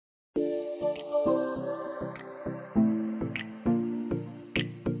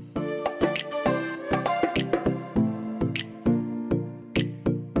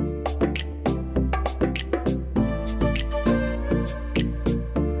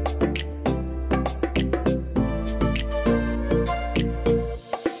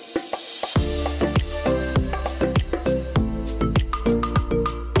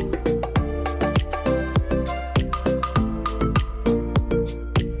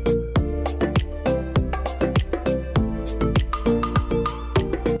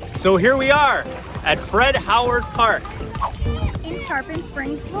So here we are at Fred Howard Park in Tarpon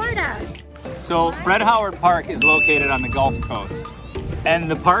Springs, Florida. So Fred Howard Park is located on the Gulf Coast.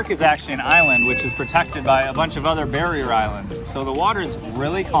 And the park is actually an island which is protected by a bunch of other barrier islands. So the water is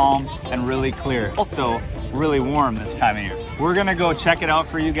really calm and really clear. Also really warm this time of year. We're gonna go check it out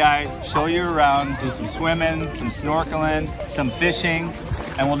for you guys, show you around, do some swimming, some snorkeling, some fishing,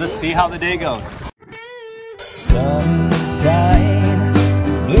 and we'll just see how the day goes. Sunshine,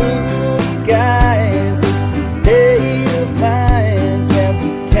 blue skies, it's a state of mind that we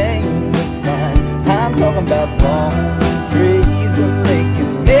came to find. I'm talking about palm trees, we're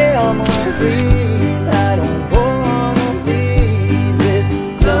making memories. I don't wanna leave this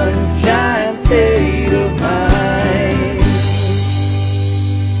sunshine state of mind.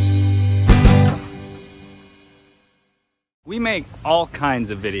 We make all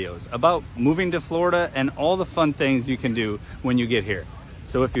kinds of videos about moving to Florida and all the fun things you can do when you get here.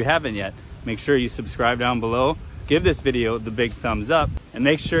 So if you haven't yet, make sure you subscribe down below, give this video the big thumbs up, and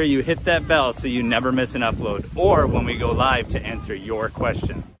make sure you hit that bell so you never miss an upload or when we go live to answer your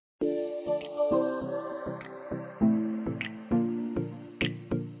questions.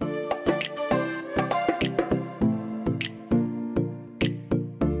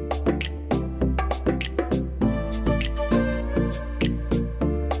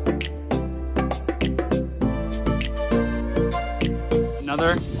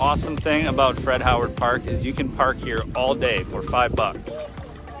 Another awesome thing about Fred Howard Park is you can park here all day for $5.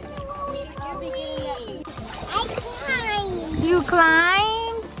 You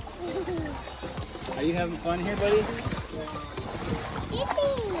climbed? Are you having fun here, buddy?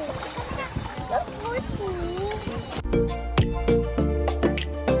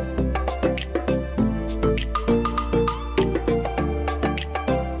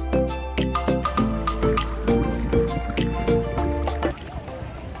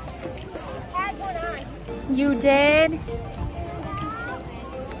 You did?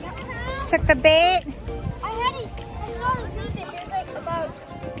 Took the bait? I saw the blue fish. It was like about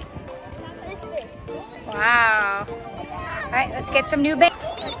this big. Wow. All right, let's get some new bait.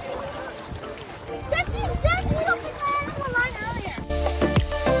 That's the exact little fish I had on the line earlier.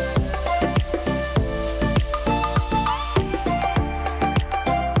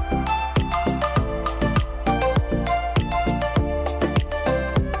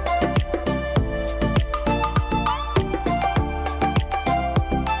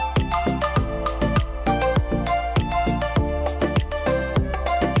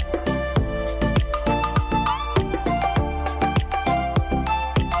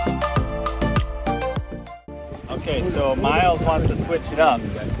 Okay, so Miles wants to switch it up,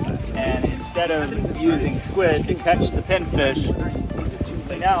 and instead of using squid to catch the pinfish,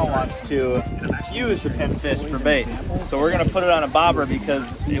 he now wants to use the pinfish for bait. So we're going to put it on a bobber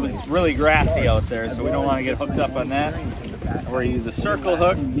because it was really grassy out there, so we don't want to get hooked up on that. And we're going to use a circle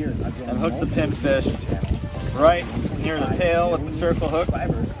hook and hook the pinfish right near the tail with the circle hook.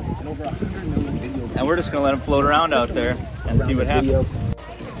 And we're just going to let him float around out there and see what happens.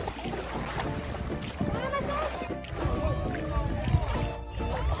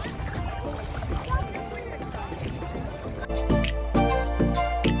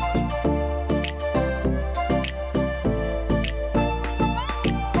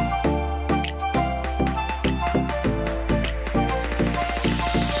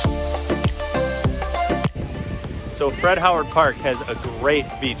 So Fred Howard Park has a great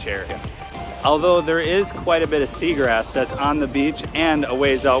beach area. Although there is quite a bit of seagrass that's on the beach and a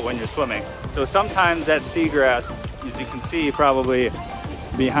ways out when you're swimming. So sometimes that seagrass, as you can see probably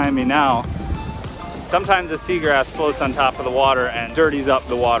behind me now, sometimes the seagrass floats on top of the water and dirties up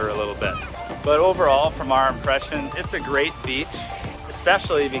the water a little bit. But overall, from our impressions, it's a great beach,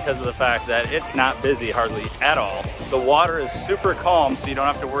 especially because of the fact that it's not busy hardly at all. The water is super calm, so you don't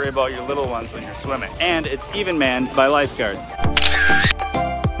have to worry about your little ones when you're swimming. And it's even manned by lifeguards.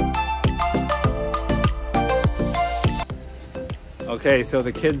 Okay, so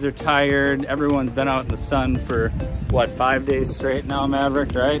the kids are tired. Everyone's been out in the sun for, what, 5 days straight now,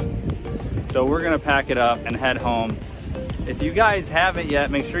 Maverick, right? So we're gonna pack it up and head home. If you guys haven't yet,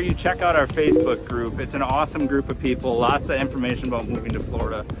 make sure you check out our Facebook group. It's an awesome group of people, lots of information about moving to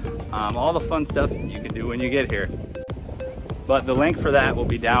Florida. All the fun stuff you can do when you get here. But the link for that will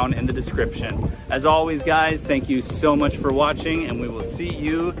be down in the description. As always, guys, thank you so much for watching, and we will see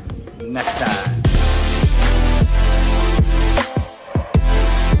you next time.